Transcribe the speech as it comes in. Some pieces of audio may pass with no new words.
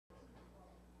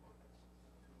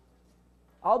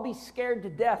I'll be scared to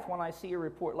death when I see a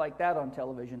report like that on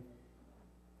television.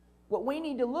 What we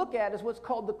need to look at is what's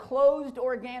called the closed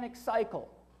organic cycle.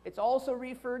 It's also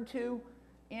referred to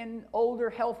in older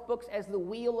health books as the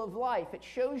wheel of life. It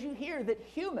shows you here that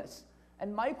humus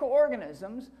and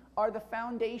microorganisms are the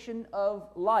foundation of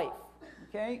life.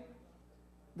 Okay?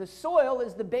 The soil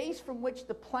is the base from which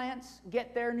the plants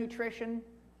get their nutrition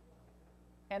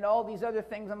and all these other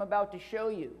things I'm about to show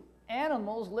you.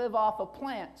 Animals live off of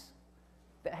plants.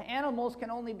 The animals can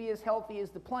only be as healthy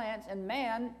as the plants, and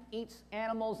man eats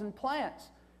animals and plants.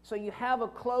 So you have a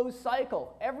closed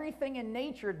cycle. Everything in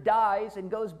nature dies and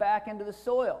goes back into the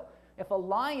soil. If a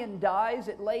lion dies,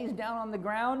 it lays down on the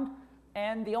ground,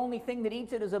 and the only thing that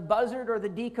eats it is a buzzard or the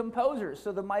decomposers,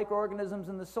 so the microorganisms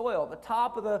in the soil. The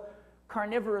top of the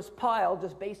carnivorous pile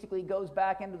just basically goes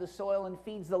back into the soil and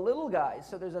feeds the little guys.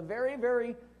 So there's a very,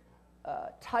 very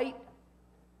tight,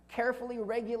 carefully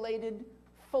regulated,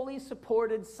 fully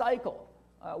supported cycle.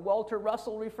 Walter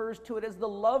Russell refers to it as the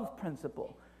love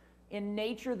principle. In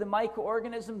nature, the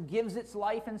microorganism gives its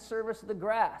life in service of the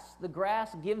grass. The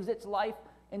grass gives its life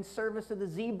in service of the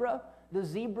zebra. The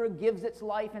zebra gives its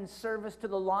life in service to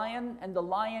the lion, and the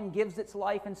lion gives its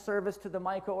life in service to the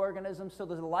microorganism, so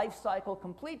the life cycle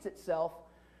completes itself.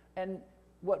 And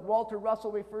what Walter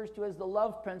Russell refers to as the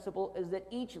love principle is that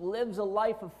each lives a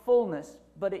life of fullness,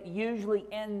 but it usually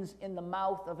ends in the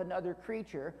mouth of another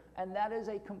creature, and that is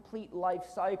a complete life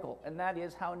cycle, and that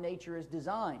is how nature is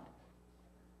designed.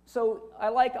 So I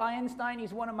like Einstein.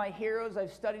 He's one of my heroes.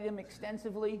 I've studied him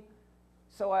extensively.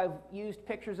 So I've used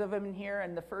pictures of him in here,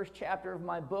 and the first chapter of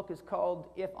my book is called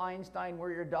If Einstein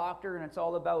Were Your Doctor, and it's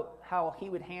all about how he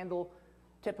would handle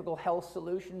typical health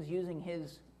solutions using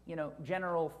his,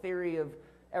 general theory of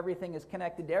everything is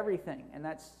connected to everything, and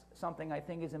that's something I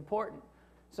think is important.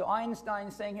 So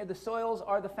Einstein's saying here, the soils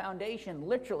are the foundation,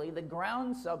 literally the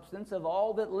ground substance of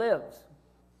all that lives.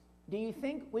 Do you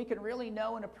think we can really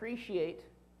know and appreciate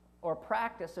or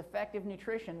practice effective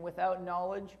nutrition without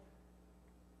knowledge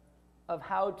of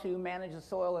how to manage the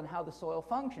soil and how the soil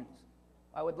functions?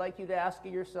 I would like you to ask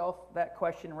yourself that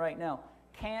question right now.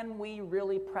 Can we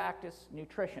really practice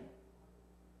nutrition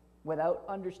without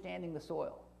understanding the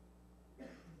soil?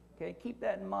 Okay, keep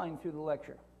that in mind through the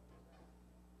lecture.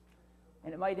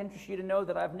 And it might interest you to know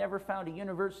that I've never found a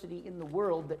university in the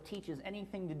world that teaches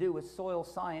anything to do with soil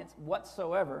science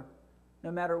whatsoever,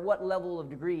 no matter what level of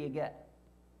degree you get.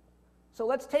 So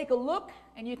let's take a look,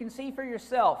 and you can see for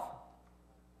yourself.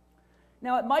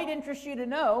 Now, it might interest you to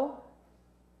know,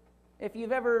 if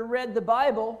you've ever read the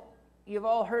Bible, you've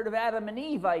all heard of Adam and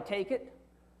Eve, I take it.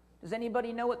 Does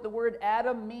anybody know what the word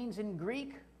Adam means in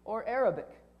Greek or Arabic?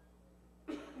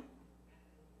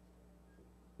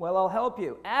 Well, I'll help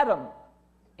you. Adam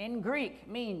in Greek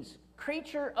means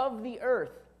creature of the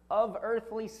earth, of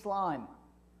earthly slime.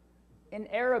 In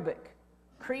Arabic,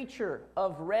 creature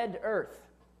of red earth.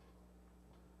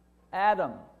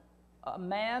 Adam, a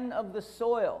man of the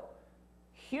soil.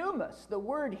 Humus, the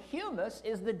word humus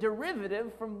is the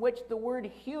derivative from which the word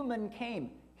human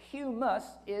came. Humus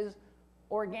is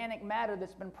organic matter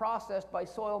that's been processed by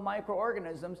soil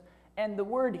microorganisms, and the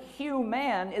word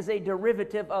human is a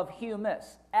derivative of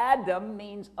humus. Adam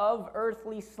means of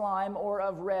earthly slime or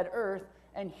of red earth,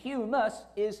 and humus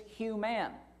is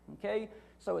human. Okay?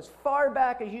 So as far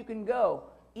back as you can go,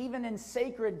 even in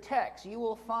sacred texts, you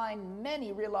will find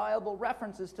many reliable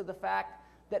references to the fact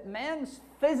that man's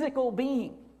physical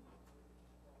being,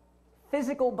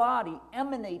 physical body,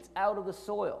 emanates out of the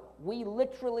soil. We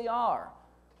literally are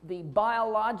the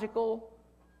biological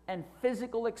and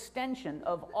physical extension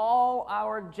of all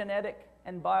our genetic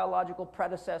and biological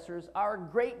predecessors. Our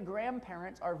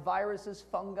great-grandparents are viruses,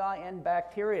 fungi, and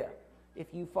bacteria.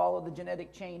 If you follow the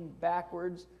genetic chain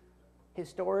backwards,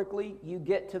 historically, you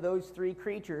get to those three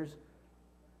creatures,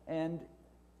 and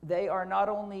they are not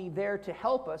only there to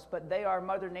help us, but they are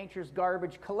Mother Nature's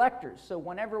garbage collectors. So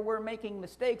whenever we're making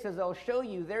mistakes, as I'll show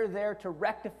you, they're there to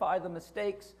rectify the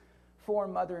mistakes for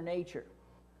Mother Nature.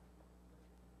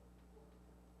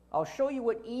 I'll show you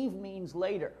what Eve means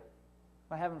later.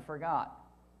 I haven't forgot.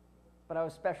 But I have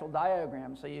a special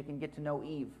diagram so you can get to know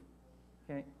Eve.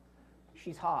 Okay?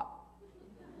 She's hot.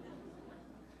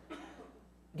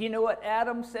 Do you know what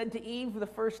Adam said to Eve the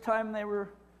first time they were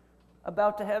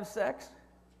about to have sex?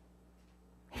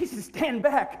 He said, "Stand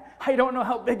back. I don't know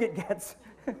how big it gets."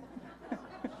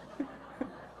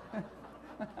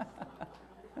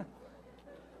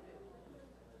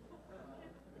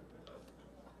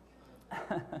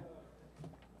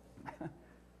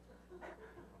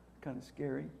 Kind of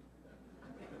scary.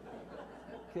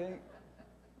 Okay.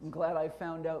 I'm glad I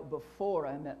found out before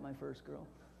I met my first girl.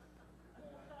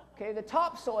 Okay, the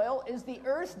topsoil is the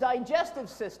Earth's digestive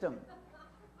system.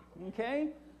 Okay?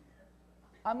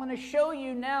 I'm going to show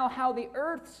you now how the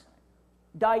Earth's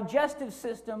digestive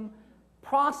system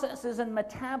processes and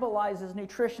metabolizes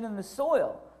nutrition in the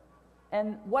soil.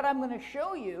 And what I'm going to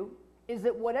show you is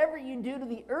that whatever you do to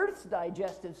the Earth's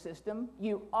digestive system,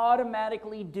 you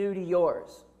automatically do to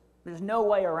yours. There's no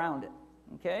way around it.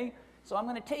 Okay? So I'm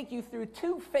going to take you through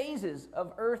two phases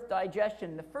of Earth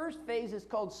digestion. The first phase is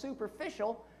called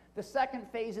superficial. The second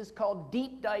phase is called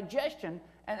deep digestion.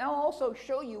 And I'll also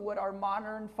show you what our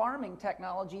modern farming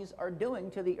technologies are doing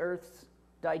to the Earth's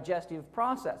digestive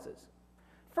processes.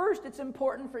 First, it's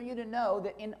important for you to know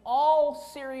that in all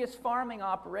serious farming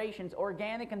operations,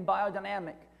 organic and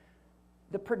biodynamic,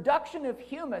 the production of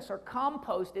humus or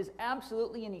compost is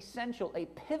absolutely an essential, a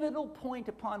pivotal point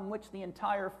upon which the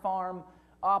entire farm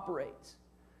operates.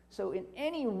 So in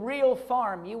any real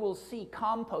farm, you will see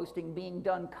composting being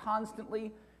done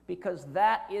constantly, because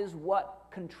that is what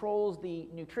controls the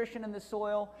nutrition in the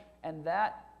soil, and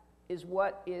that is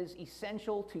what is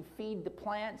essential to feed the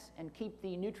plants and keep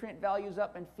the nutrient values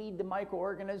up and feed the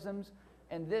microorganisms.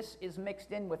 And this is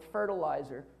mixed in with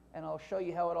fertilizer, and I'll show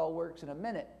you how it all works in a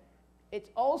minute.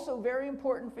 It's also very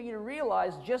important for you to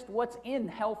realize just what's in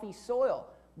healthy soil.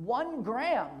 1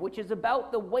 gram, which is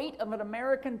about the weight of an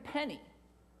American penny.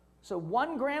 So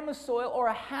 1 gram of soil, or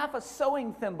a half a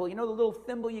sewing thimble, you know the little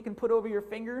thimble you can put over your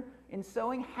finger in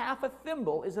sewing? Half a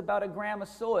thimble is about 1 gram of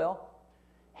soil,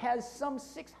 has some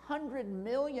 600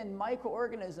 million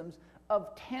microorganisms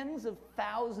of tens of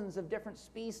thousands of different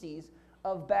species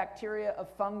of bacteria, of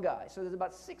fungi. So there's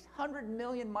about 600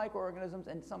 million microorganisms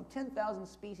and some 10,000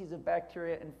 species of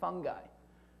bacteria and fungi.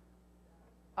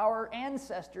 Our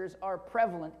ancestors are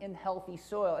prevalent in healthy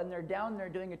soil, and they're down there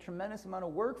doing a tremendous amount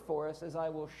of work for us, as I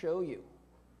will show you.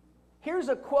 Here's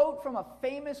a quote from a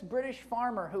famous British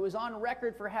farmer who is on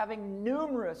record for having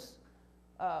numerous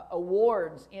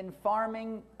awards in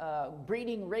farming,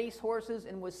 breeding racehorses,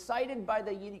 and was cited by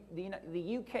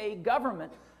the UK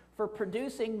government for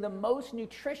producing the most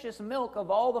nutritious milk of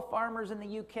all the farmers in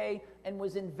the UK, and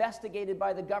was investigated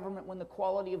by the government when the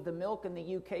quality of the milk in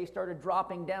the UK started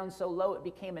dropping down so low it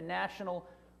became a national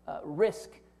risk.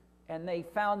 And they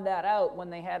found that out when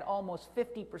they had almost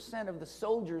 50% of the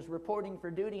soldiers reporting for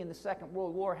duty in the Second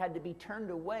World War had to be turned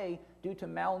away due to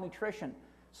malnutrition.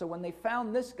 So when they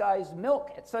found this guy's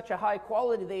milk at such a high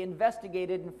quality, they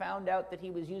investigated and found out that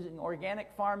he was using organic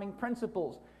farming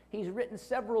principles. He's written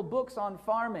several books on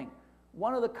farming.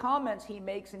 One of the comments he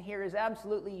makes in here is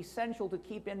absolutely essential to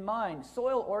keep in mind.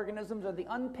 Soil organisms are the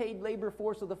unpaid labor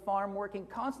force of the farm, working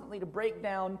constantly to break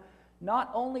down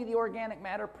not only the organic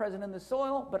matter present in the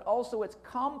soil, but also its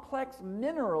complex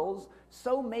minerals,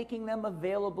 so making them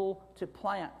available to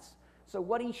plants. So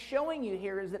what he's showing you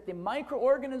here is that the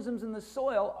microorganisms in the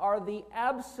soil are the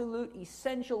absolute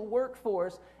essential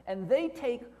workforce, and they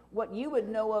take what you would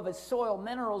know of as soil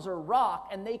minerals or rock,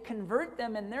 and they convert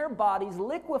them in their bodies,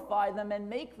 liquefy them, and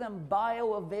make them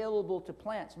bioavailable to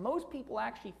plants. Most people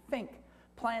actually think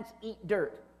plants eat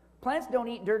dirt. Plants don't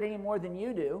eat dirt any more than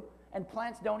you do, and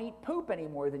plants don't eat poop any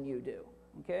more than you do.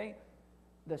 Okay?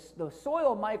 The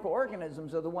soil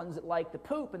microorganisms are the ones that like the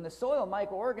poop, and the soil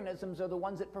microorganisms are the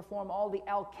ones that perform all the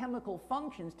alchemical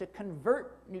functions to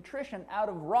convert nutrition out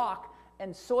of rock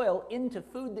and soil into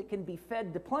food that can be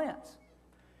fed to plants.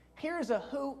 Here's a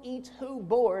who eats who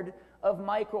board of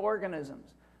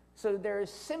microorganisms. So there's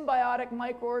symbiotic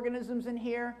microorganisms in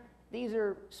here. These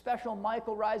are special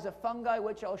mycorrhiza fungi,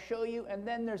 which I'll show you, and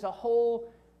then there's a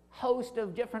whole host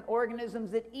of different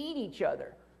organisms that eat each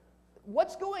other.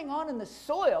 What's going on in the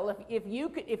soil, if you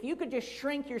could just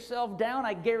shrink yourself down,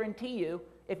 I guarantee you,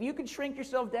 if you could shrink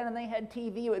yourself down and they had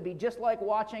TV, it would be just like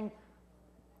watching,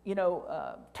 you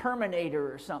know,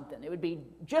 Terminator or something. It would be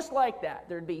just like that.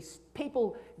 There'd be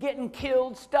people getting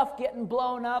killed, stuff getting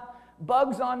blown up,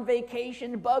 bugs on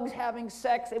vacation, bugs having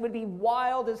sex. It would be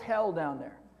wild as hell down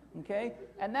there, okay?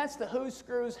 And that's the who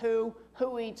screws who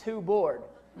eats who board,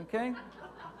 okay?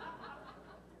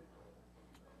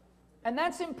 And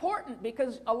that's important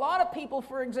because a lot of people,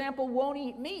 for example, won't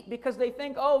eat meat because they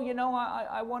think, oh, you know,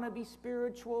 I want to be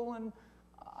spiritual and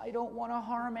I don't want to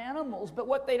harm animals. But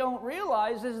what they don't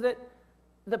realize is that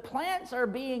the plants are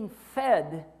being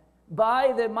fed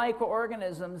by the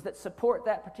microorganisms that support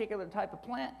that particular type of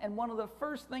plant. And one of the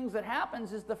first things that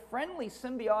happens is the friendly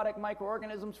symbiotic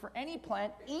microorganisms for any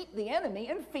plant eat the enemy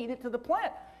and feed it to the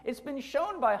plant. It's been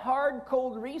shown by hard,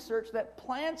 cold research that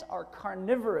plants are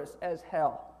carnivorous as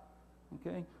hell.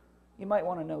 Okay? You might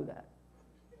want to know that.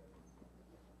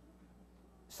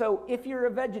 So if you're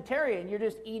a vegetarian, you're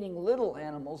just eating little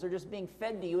animals. They're just being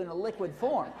fed to you in a liquid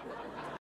form.